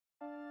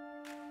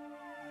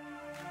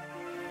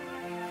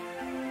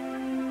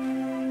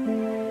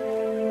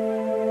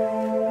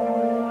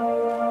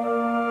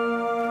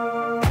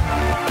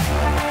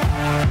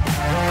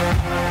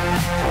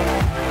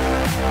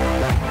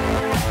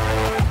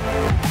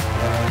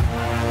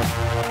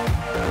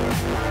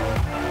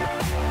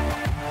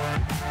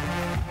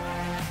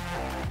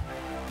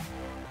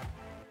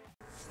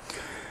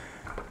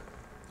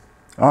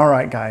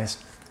right, guys.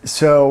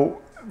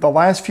 So the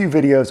last few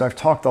videos, I've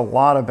talked a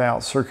lot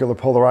about circular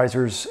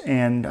polarizers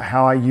and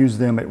how I use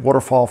them at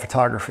waterfall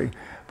photography.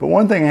 But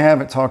one thing I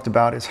haven't talked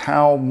about is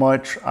how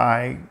much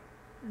I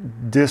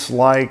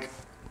dislike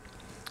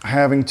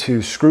having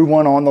to screw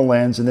one on the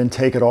lens and then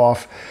take it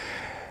off,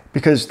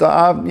 because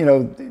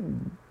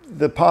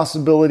the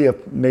possibility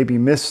of maybe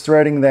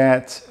misthreading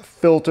that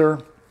filter,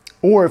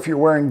 or if you're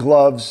wearing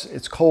gloves,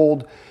 it's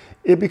cold,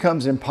 it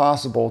becomes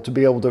impossible to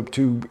be able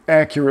to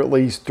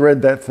accurately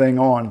thread that thing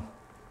on.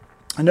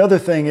 Another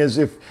thing is,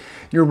 if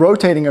you're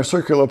rotating a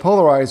circular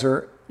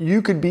polarizer,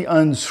 you could be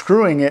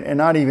unscrewing it and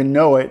not even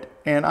know it.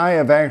 And I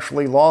have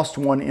actually lost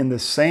one in the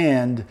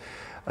sand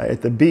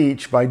at the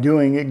beach by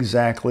doing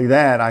exactly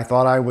that. I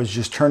thought I was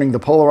just turning the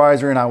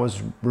polarizer and I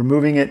was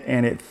removing it,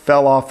 and it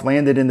fell off,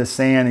 landed in the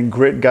sand, and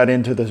grit got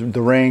into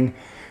the ring.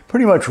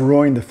 Pretty much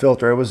ruined the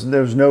filter.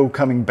 There was no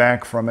coming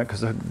back from it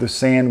because the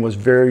sand was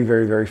very,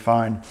 very, very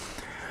fine.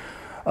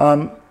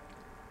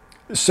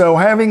 So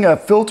having a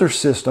filter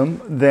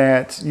system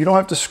that you don't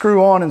have to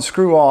screw on and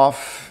screw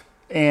off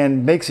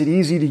and makes it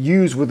easy to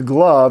use with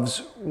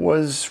gloves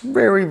was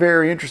very,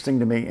 very interesting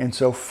to me. And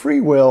so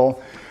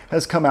Freewell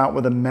has come out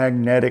with a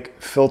magnetic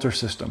filter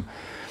system.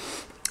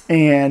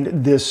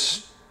 And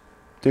there's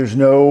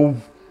no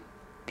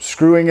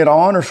screwing it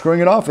on or screwing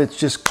it off. It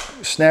just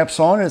snaps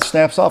on and it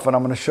snaps off, and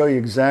I'm going to show you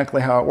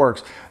exactly how it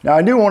works. Now,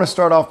 I do want to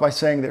start off by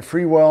saying that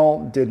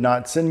Freewell did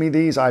not send me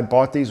these. I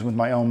bought these with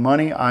my own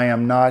money. I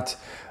am not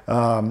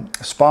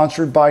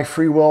sponsored by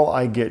Freewell.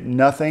 I get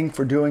nothing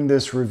for doing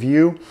this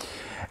review,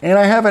 and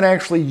I haven't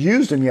actually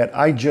used them yet.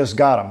 I just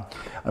got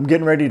them. I'm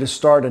getting ready to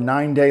start a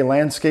 9-day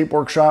landscape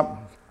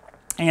workshop,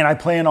 and I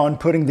plan on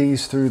putting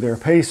these through their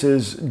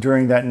paces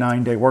during that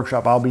 9-day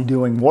workshop. I'll be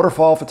doing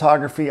waterfall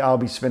photography. I'll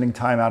be spending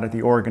time out at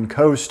the Oregon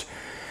coast.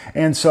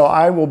 And so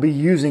I will be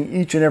using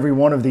each and every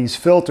one of these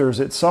filters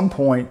at some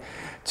point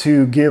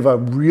to give a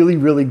really,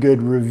 really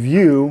good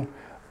review,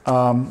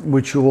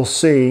 which you will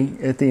see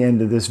at the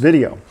end of this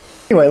video.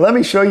 Anyway, let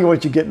me show you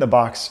what you get in the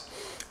box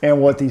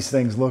and what these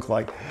things look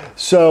like.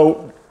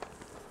 So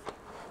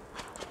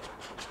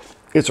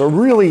it's a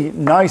really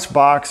nice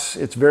box.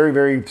 It's very,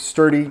 very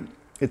sturdy.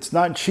 It's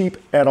not cheap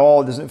at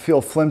all. It doesn't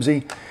feel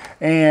flimsy.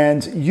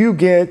 And you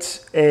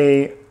get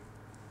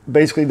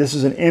basically this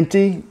is an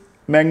empty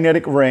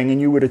magnetic ring, and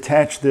you would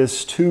attach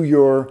this to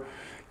your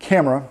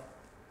camera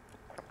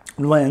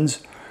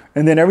lens,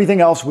 and then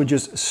everything else would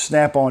just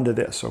snap onto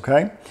this,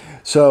 okay?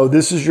 So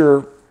this is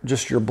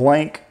just your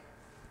blank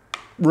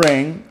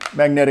ring,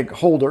 magnetic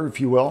holder,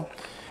 if you will.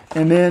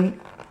 And then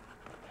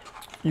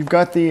you've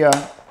got the,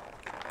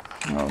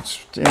 oh,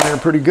 it's in there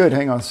pretty good.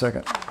 Hang on a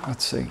second.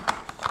 Let's see.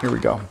 Here we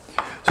go.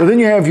 So then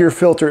you have your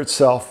filter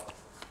itself.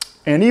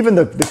 And even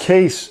the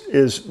case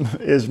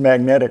is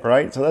magnetic,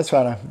 right? So that's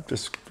kind of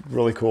just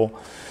really cool.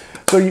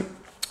 So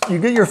you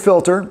get your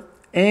filter,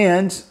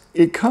 and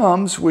it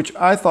comes, which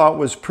I thought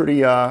was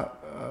pretty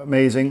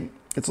amazing.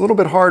 It's a little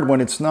bit hard when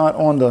it's not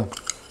on the,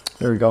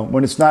 there we go,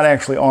 when it's not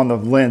actually on the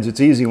lens. It's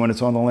easy when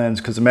it's on the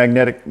lens because the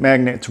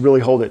magnets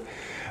really hold it.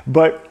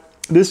 But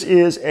this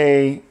is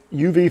a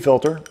UV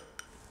filter.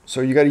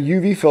 So you got a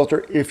UV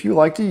filter if you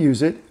like to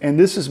use it, and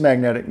this is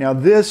magnetic. Now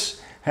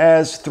this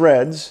has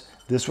threads.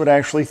 This would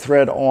actually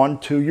thread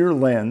onto your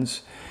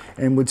lens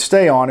and would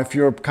stay on if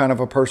you're kind of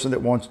a person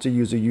that wants to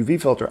use a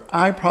UV filter.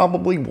 I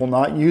probably will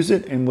not use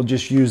it and will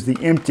just use the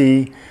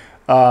empty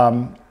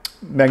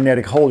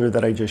magnetic holder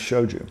that I just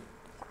showed you.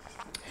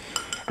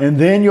 And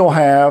then you'll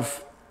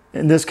have,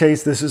 in this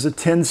case, this is a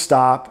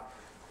 10-stop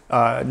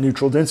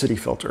neutral density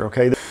filter,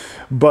 okay?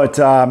 But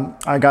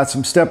I got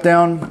some step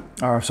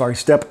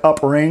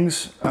up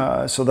rings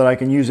so that I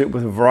can use it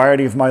with a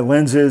variety of my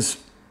lenses.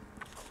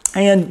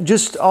 And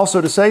just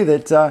also to say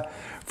that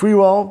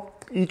Freewell,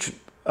 each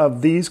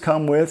of these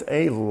come with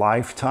a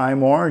lifetime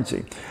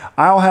warranty.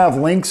 I'll have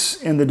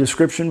links in the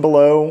description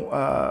below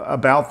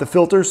about the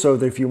filters, so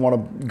that if you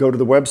want to go to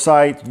the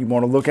website, you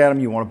want to look at them,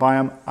 you want to buy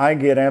them. I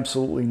get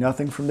absolutely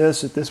nothing from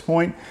this at this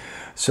point.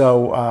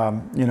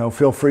 So,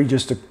 feel free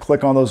just to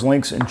click on those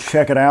links and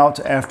check it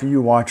out after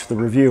you watch the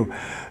review.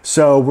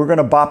 So we're going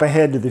to bop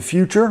ahead to the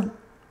future,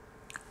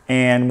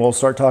 and we'll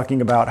start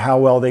talking about how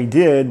well they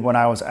did when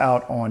I was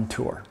out on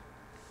tour.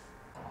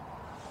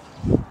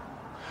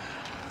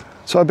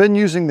 So I've been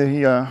using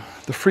the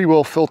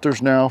Freewell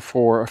filters now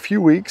for a few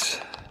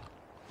weeks,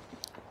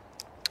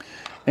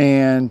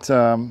 and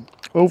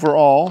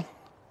overall,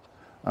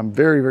 I'm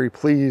very, very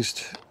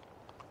pleased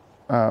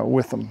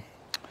with them.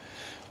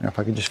 Now, if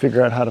I could just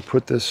figure out how to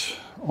put this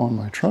on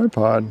my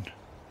tripod,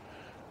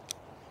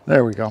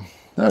 there we go.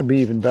 That would be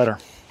even better.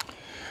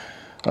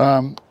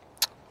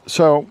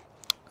 So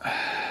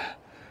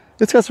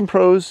it's got some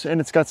pros and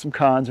it's got some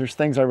cons. There's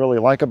things I really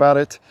like about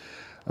it,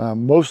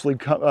 mostly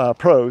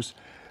pros.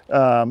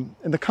 And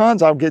the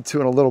cons I'll get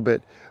to in a little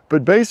bit.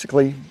 But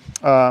basically,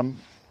 when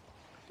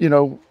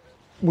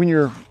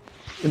you're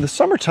in the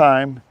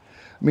summertime,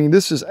 I mean,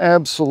 this is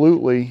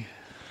absolutely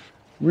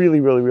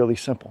really, really, really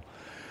simple.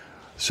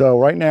 So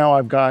right now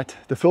I've got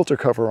the filter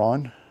cover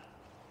on.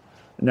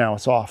 Now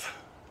it's off.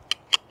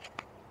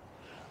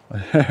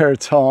 There,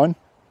 it's on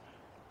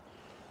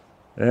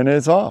and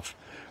it's off.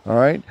 All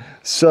right,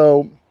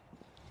 so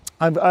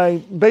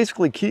I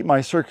basically keep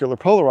my circular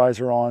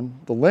polarizer on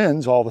the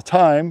lens all the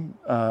time,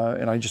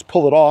 and I just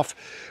pull it off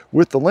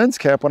with the lens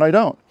cap when I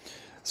don't.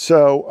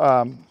 So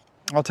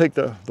I'll take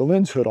the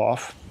lens hood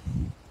off,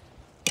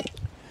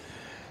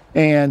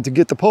 and to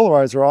get the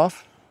polarizer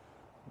off,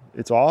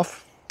 it's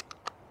off,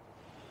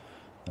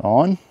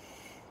 on,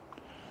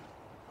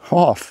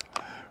 off,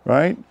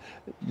 right?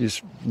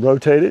 Just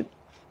rotate it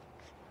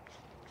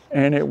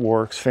and it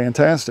works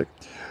fantastic.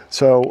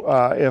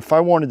 So if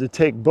I wanted to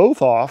take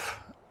both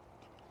off,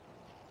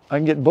 I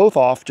can get both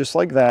off just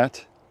like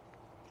that.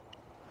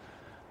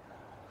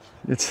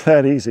 It's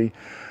that easy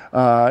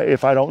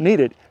if I don't need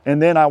it.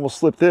 And then I will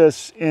slip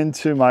this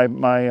into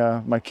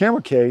my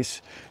camera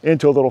case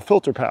into a little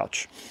filter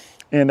pouch.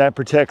 And that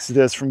protects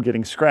this from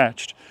getting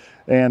scratched.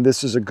 And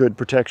this is a good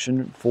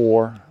protection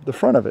for the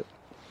front of it.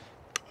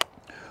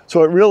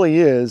 So it really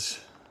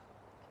is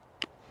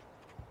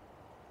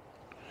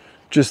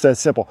just that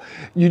simple.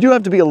 You do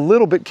have to be a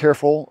little bit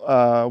careful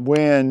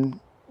when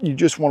you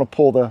just want to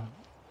pull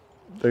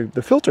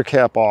the filter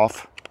cap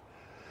off.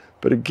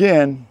 But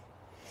again,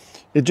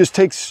 it just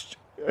takes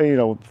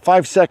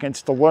 5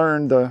 seconds to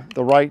learn the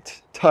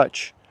right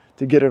touch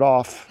to get it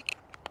off,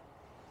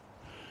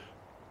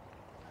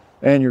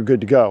 and you're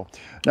good to go.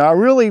 Now, I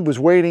really was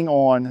waiting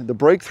on the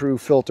Breakthrough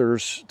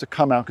filters to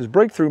come out, because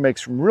Breakthrough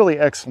makes some really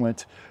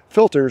excellent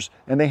filters,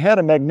 and they had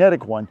a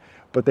magnetic one,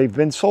 but they've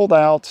been sold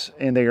out,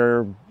 and they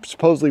are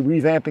supposedly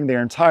revamping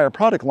their entire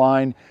product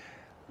line.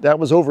 That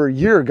was over a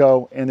year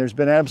ago, and there's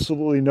been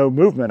absolutely no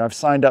movement. I've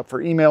signed up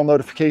for email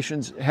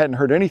notifications, hadn't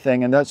heard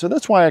anything, and so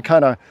that's why I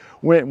kind of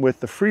went with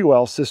the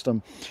Freewell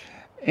system.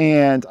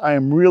 And I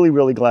am really,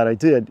 really glad I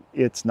did.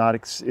 It's not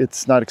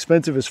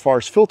expensive as far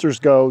as filters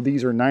go.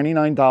 These are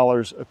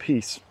 $99 a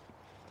piece.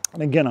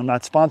 And again, I'm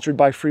not sponsored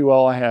by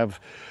Freewell.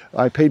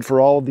 I paid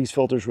for all of these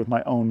filters with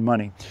my own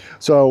money.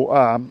 So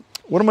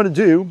what I'm going to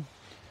do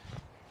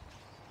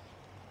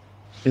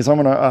is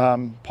I'm going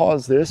to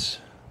pause this.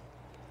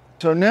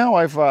 So now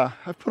I've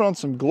put on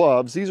some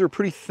gloves. These are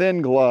pretty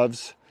thin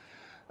gloves,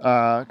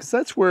 because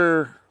that's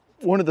where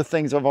one of the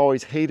things I've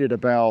always hated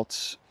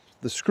about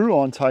the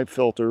screw-on type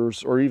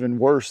filters, or even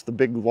worse, the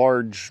big,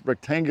 large,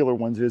 rectangular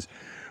ones, is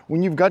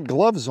when you've got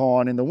gloves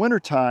on in the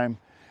wintertime,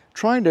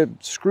 trying to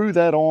screw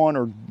that on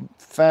or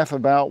faff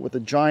about with a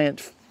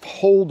giant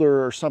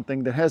holder or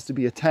something that has to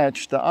be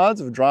attached, the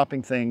odds of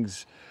dropping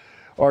things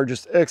are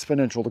just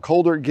exponential. The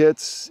colder it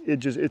gets,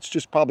 it's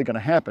just probably going to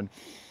happen.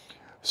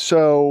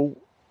 So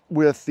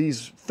with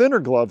these thinner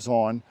gloves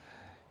on,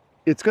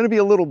 it's going to be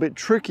a little bit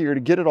trickier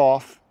to get it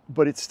off,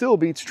 but it still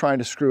beats trying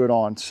to screw it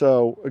on.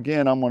 So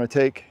again, I'm going to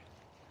take,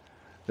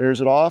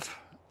 there's it off,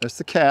 that's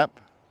the cap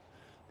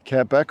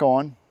back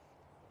on,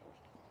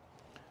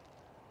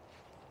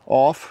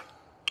 off,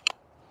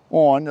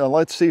 on. Now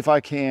let's see if I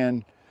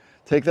can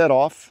take that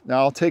off. Now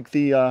I'll take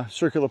the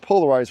circular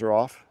polarizer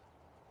off.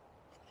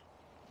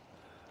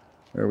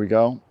 There we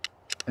go,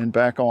 and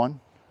back on.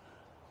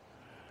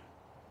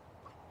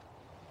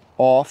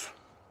 Off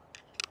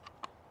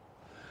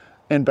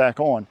and back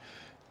on.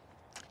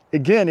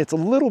 Again, it's a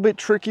little bit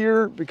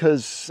trickier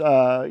because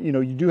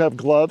you do have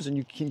gloves,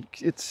 and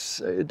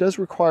it does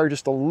require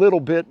just a little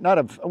bit,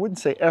 I wouldn't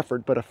say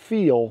effort, but a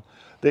feel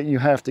that you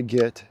have to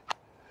get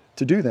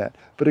to do that.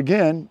 But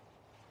again,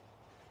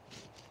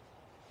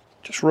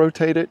 just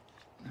rotate it,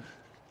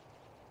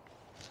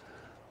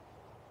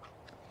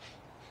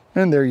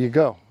 and there you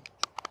go.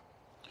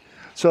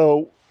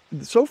 So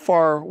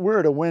far we're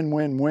at a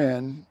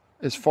win-win-win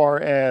as far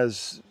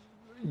as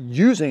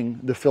using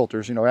the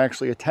filters,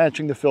 actually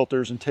attaching the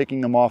filters and taking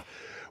them off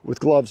with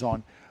gloves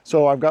on.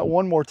 So I've got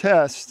one more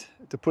test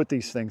to put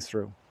these things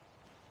through.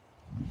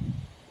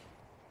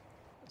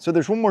 So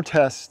there's one more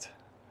test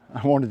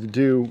I wanted to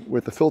do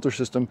with the filter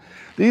system.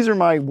 These are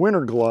my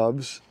winter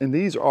gloves, and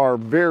these are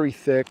very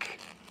thick,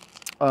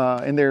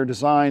 and they're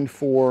designed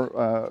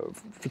for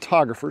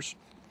photographers.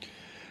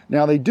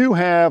 Now they do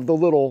have the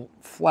little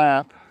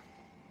flap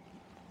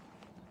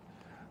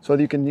so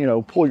that you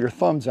can, pull your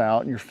thumbs out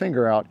and your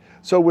finger out.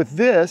 So with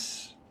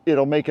this,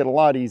 it'll make it a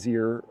lot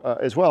easier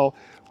as well.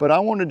 But I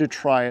wanted to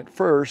try it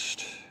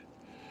first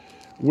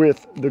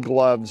with the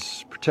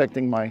gloves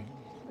protecting my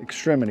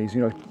extremities,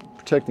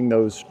 protecting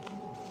those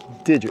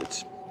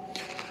digits.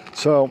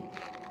 So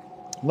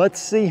let's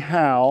see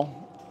how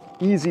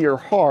easy or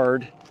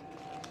hard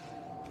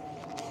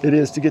it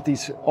is to get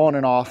these on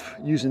and off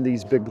using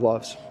these big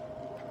gloves.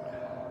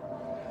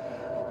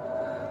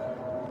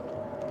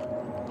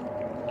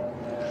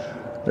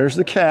 There's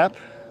the cap.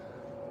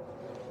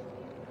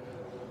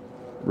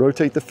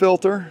 Rotate the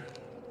filter.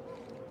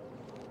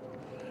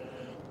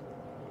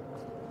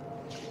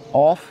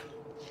 Off.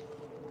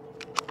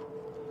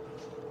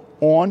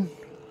 On.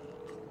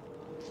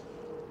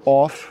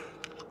 Off.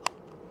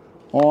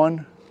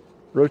 On.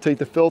 Rotate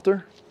the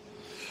filter.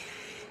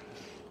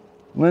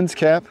 Lens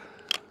cap.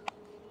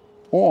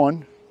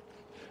 On.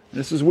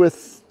 This is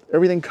with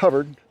everything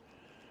covered.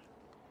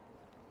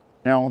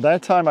 Now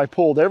that time I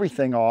pulled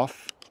everything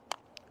off,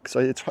 So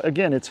it's,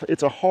 again,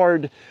 it's a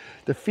hard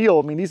to feel.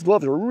 I mean, these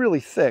gloves are really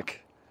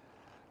thick.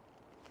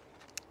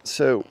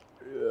 So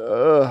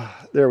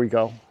there we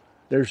go.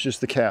 There's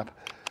just the cap.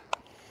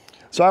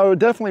 So I would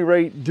definitely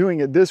rate doing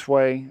it this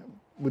way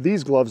with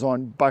these gloves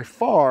on by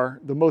far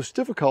the most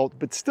difficult,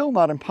 but still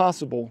not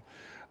impossible,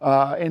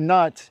 and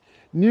not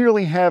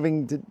nearly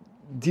having to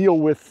deal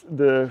with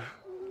the,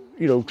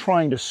 you know,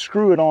 trying to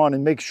screw it on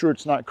and make sure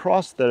it's not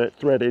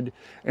cross-threaded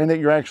and that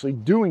you're actually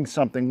doing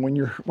something when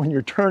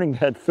you're turning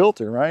that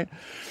filter, right?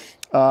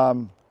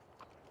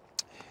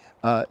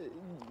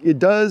 It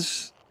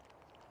does,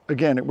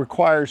 again, it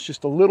requires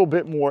just a little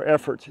bit more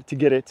effort to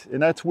get it,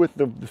 and that's with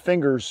the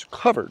fingers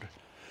covered,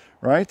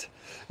 right?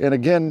 And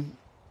again,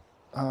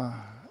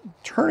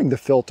 turning the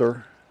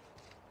filter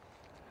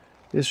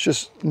is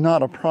just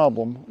not a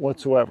problem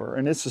whatsoever.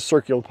 And it's a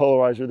circular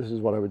polarizer. This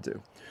is what I would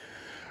do.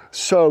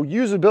 So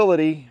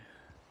usability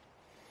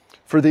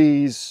for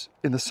these,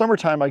 in the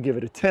summertime, I give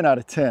it a 10 out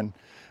of 10.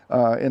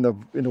 In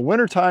the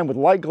wintertime with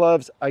light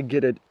gloves, I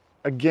get it,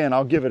 again,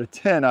 I'll give it a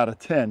 10 out of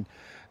 10.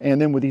 And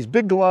then with these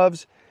big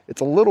gloves,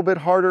 it's a little bit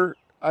harder.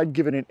 I'd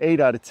give it an 8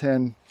 out of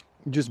 10,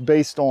 just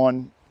based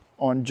on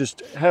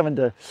just having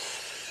to,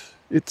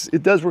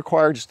 it does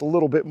require just a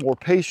little bit more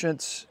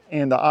patience,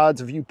 and the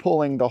odds of you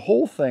pulling the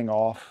whole thing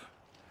off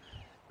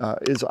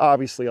is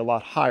obviously a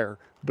lot higher.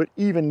 But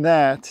even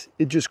that,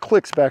 it just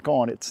clicks back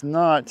on. It's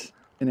not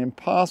an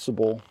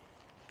impossible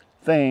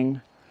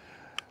thing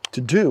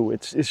to do.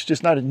 It's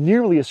just not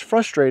nearly as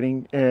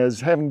frustrating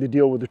as having to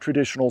deal with the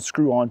traditional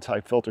screw-on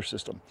type filter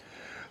system.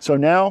 So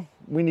now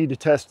we need to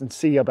test and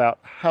see about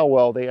how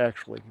well they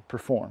actually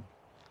perform.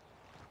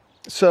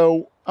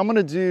 So I'm going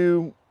to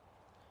do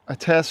a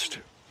test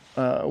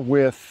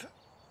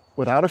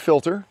without a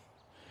filter,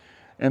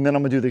 and then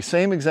I'm going to do the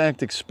same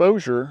exact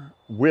exposure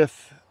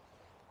with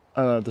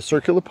the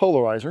circular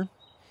polarizer.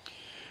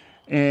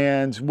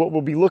 And what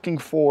we'll be looking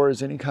for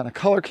is any kind of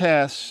color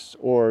casts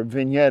or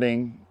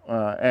vignetting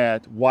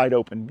at wide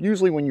open.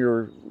 Usually when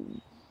you're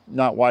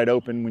not wide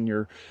open, when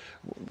you're,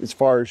 as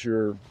far as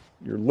your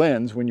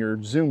lens, when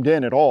you're zoomed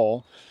in at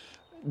all,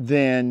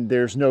 then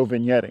there's no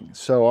vignetting.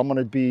 So I'm going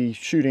to be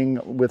shooting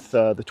with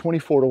the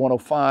 24 to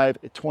 105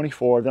 at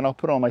 24. Then I'll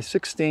put on my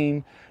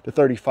 16 to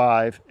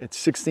 35 at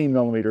 16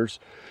 millimeters,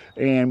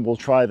 and we'll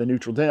try the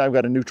neutral density. I've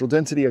got a neutral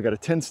density, I've got a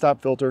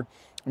 10-stop filter,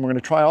 and we're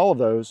going to try all of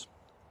those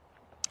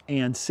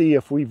and see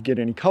if we get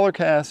any color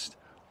cast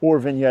or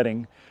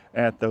vignetting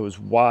at those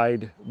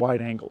wide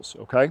angles.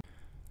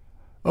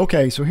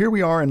 Okay, so here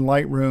we are in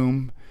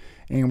Lightroom,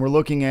 and we're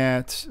looking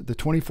at the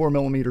 24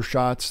 millimeter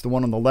shots. The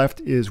one on the left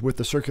is with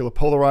the circular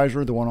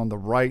polarizer. The one on the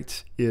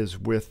right is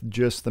with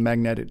just the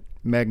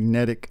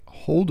magnetic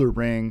holder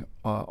ring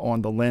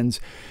on the lens.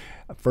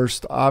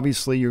 First,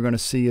 obviously, you're going to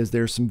see is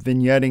there's some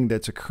vignetting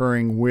that's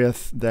occurring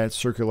with that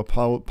circular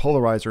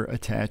polarizer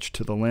attached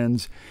to the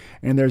lens.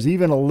 And there's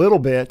even a little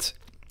bit,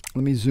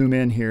 let me zoom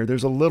in here,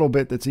 there's a little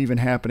bit that's even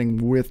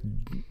happening with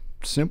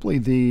simply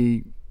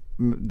the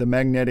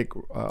magnetic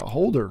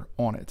holder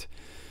on it.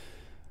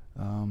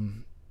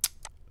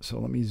 So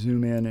let me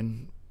zoom in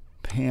and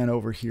pan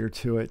over here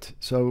to it.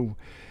 So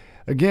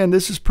again,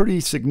 this is pretty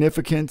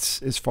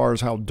significant as far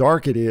as how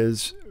dark it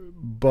is,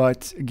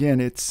 but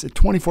again, it's at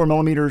 24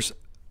 millimeters.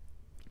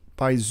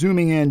 By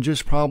zooming in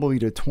just probably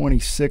to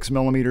 26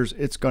 millimeters,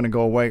 it's going to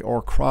go away,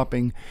 or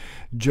cropping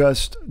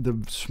just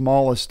the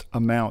smallest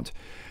amount.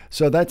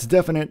 So that's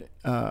definitely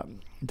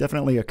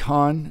a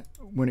con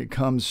when it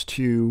comes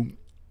to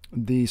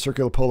the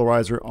circular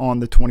polarizer on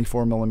the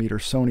 24 millimeter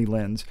Sony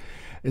lens.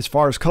 As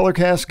far as color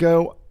casts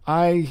go,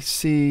 I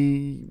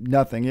see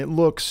nothing. It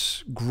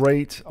looks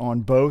great on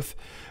both.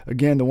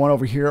 Again, the one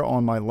over here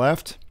on my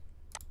left,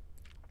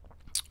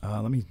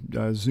 let me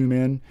zoom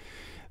in.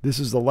 This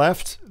is the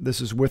left.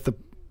 This is with the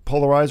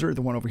polarizer.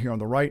 The one over here on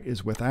the right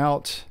is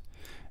without.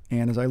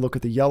 And as I look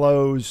at the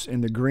yellows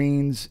and the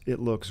greens, it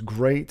looks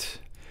great.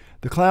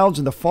 The clouds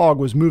and the fog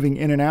was moving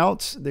in and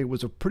out. It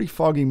was a pretty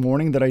foggy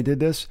morning that I did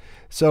this.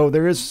 So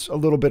there is a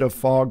little bit of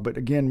fog, but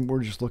again,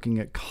 we're just looking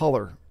at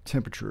color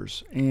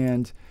temperatures.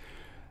 And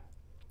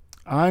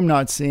I'm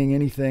not seeing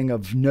anything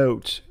of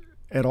note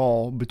at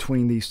all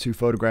between these two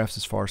photographs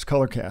as far as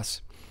color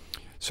casts.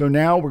 So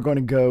now we're going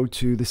to go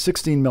to the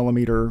 16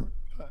 millimeter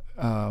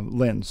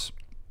lens.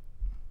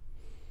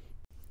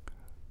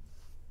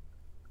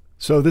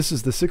 So this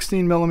is the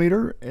 16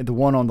 millimeter, and the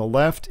one on the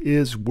left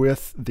is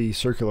with the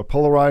circular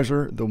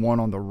polarizer. The one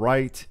on the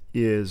right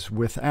is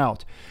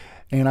without.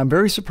 And I'm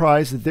very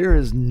surprised that there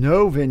is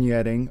no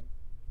vignetting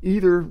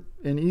in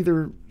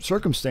either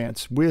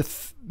circumstance,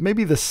 with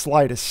maybe the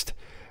slightest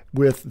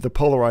with the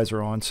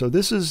polarizer on. So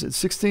this is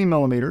 16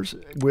 millimeters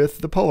with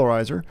the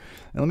polarizer.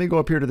 And let me go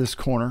up here to this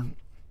corner.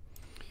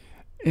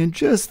 And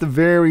just the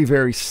very,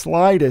 very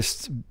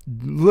slightest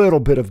little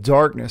bit of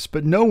darkness,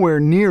 but nowhere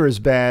near as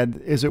bad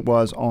as it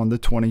was on the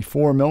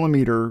 24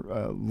 millimeter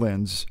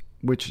lens,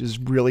 which is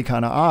really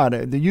kind of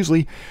odd.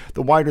 Usually,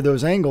 the wider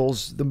those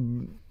angles,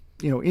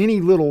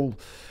 any little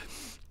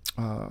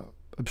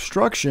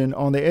obstruction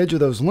on the edge of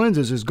those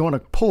lenses is going to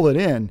pull it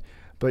in.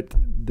 but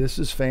this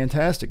is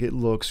fantastic. It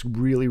looks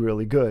really,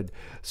 really good.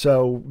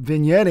 So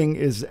vignetting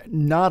is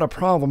not a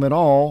problem at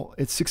all.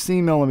 It's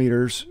 16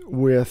 millimeters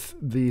with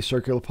the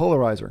circular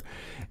polarizer.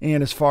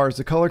 And as far as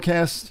the color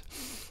cast,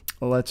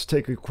 let's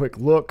take a quick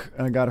look.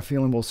 I got a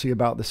feeling we'll see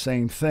about the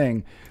same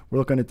thing. We're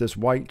looking at this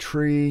white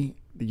tree,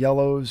 the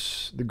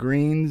yellows, the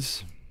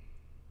greens.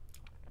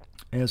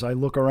 As I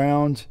look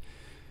around,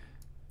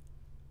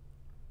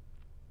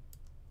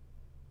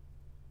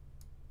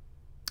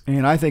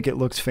 and I think it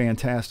looks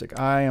fantastic.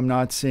 I am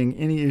not seeing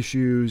any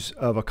issues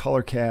of a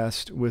color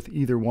cast with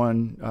either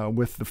one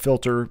with the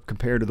filter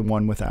compared to the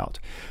one without.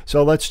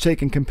 So let's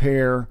take and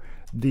compare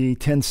the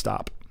 10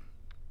 stop.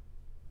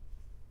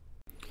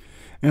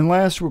 And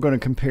last, we're going to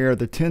compare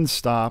the 10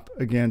 stop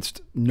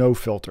against no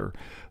filter.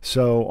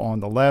 So on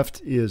the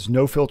left is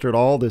no filter at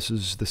all. This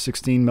is the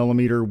 16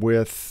 millimeter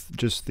with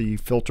just the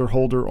filter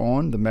holder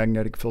on, the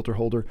magnetic filter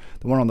holder.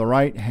 The one on the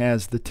right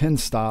has the 10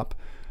 stop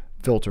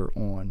filter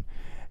on.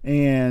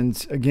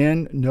 And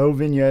again, no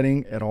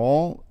vignetting at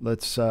all.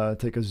 Let's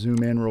take a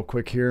zoom in real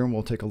quick here, and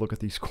we'll take a look at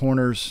these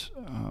corners.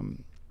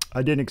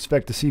 I didn't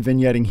expect to see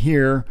vignetting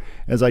here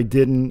as I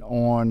didn't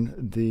on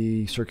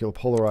the circular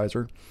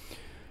polarizer.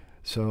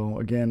 So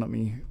again, let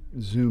me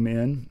zoom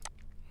in.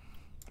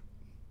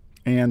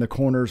 And the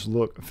corners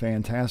look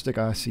fantastic.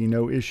 I see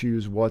no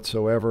issues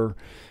whatsoever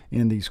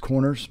in these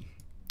corners.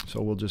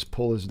 So we'll just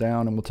pull this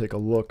down and we'll take a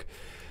look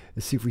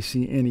and see if we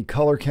see any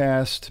color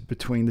cast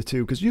between the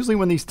two. Because usually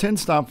when these 10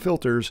 stop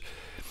filters,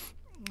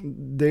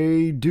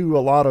 they do a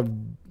lot of,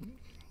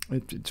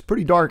 it's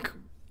pretty dark,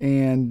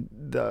 and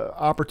the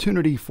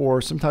opportunity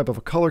for some type of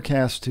a color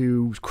cast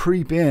to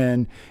creep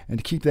in and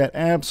to keep that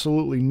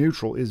absolutely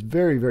neutral is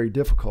very, very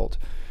difficult,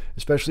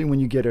 especially when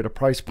you get at a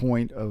price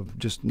point of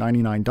just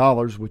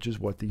 $99, which is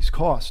what these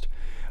cost.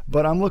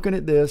 But I'm looking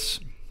at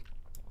this,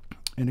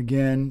 and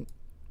again,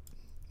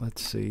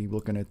 let's see,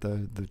 looking at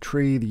the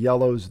tree, the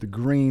yellows, the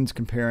greens,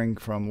 comparing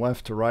from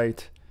left to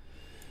right.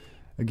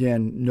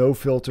 Again, no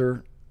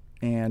filter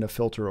and a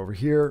filter over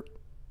here.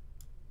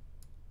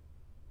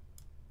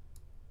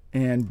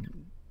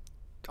 And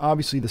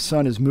obviously the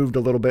sun has moved a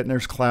little bit and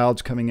there's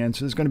clouds coming in,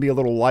 so there's going to be a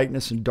little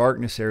lightness and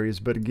darkness areas,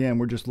 but again,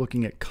 we're just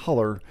looking at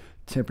color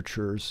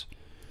temperatures.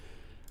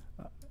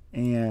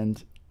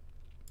 And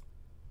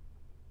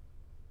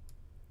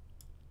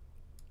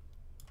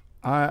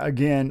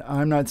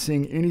I'm not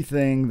seeing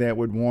anything that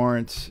would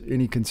warrant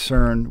any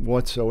concern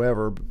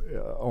whatsoever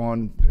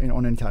on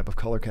any type of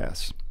color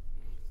cast.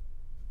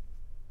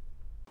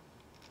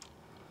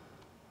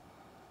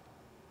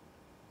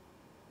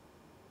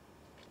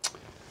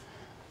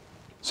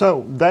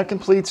 So that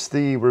completes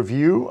the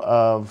review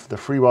of the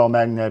Freewell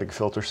magnetic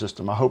filter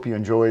system. I hope you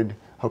enjoyed,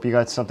 hope you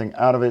got something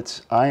out of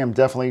it. I am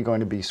definitely going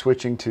to be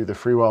switching to the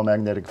Freewell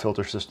magnetic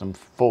filter system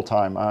full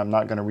time. I'm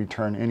not going to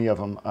return any of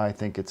them. I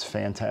think it's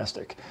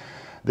fantastic.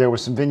 There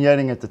was some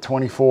vignetting at the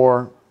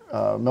 24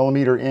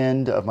 millimeter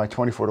end of my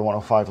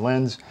 24-105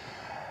 lens.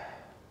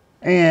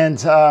 And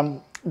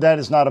that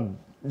is not a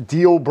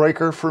deal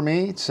breaker for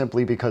me,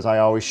 simply because I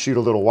always shoot a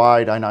little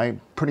wide, and I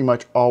pretty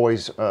much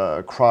always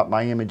crop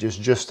my images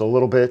just a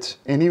little bit.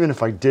 And even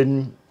if I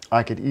didn't,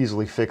 I could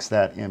easily fix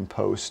that in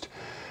post.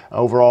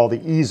 Overall,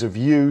 the ease of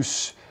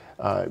use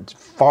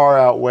far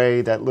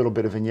outweigh that little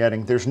bit of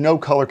vignetting. There's no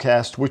color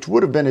cast, which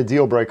would have been a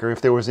deal breaker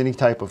if there was any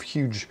type of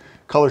huge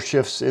color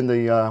shifts in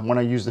the when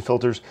I use the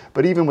filters.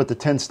 But even with the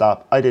 10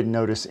 stop, I didn't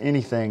notice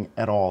anything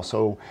at all.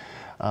 So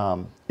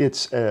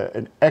it's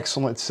an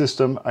excellent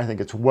system. I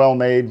think it's well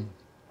made.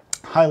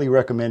 Highly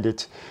recommend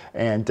it,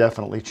 and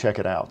definitely check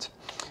it out.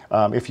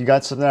 If you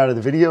got something out of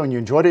the video and you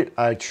enjoyed it,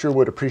 I sure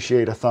would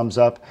appreciate a thumbs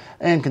up,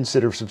 and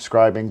consider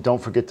subscribing. Don't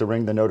forget to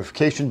ring the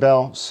notification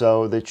bell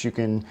so that you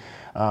can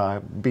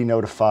be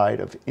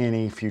notified of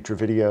any future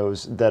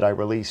videos that I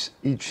release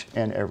each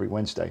and every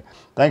Wednesday.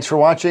 Thanks for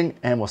watching,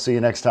 and we'll see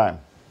you next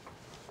time.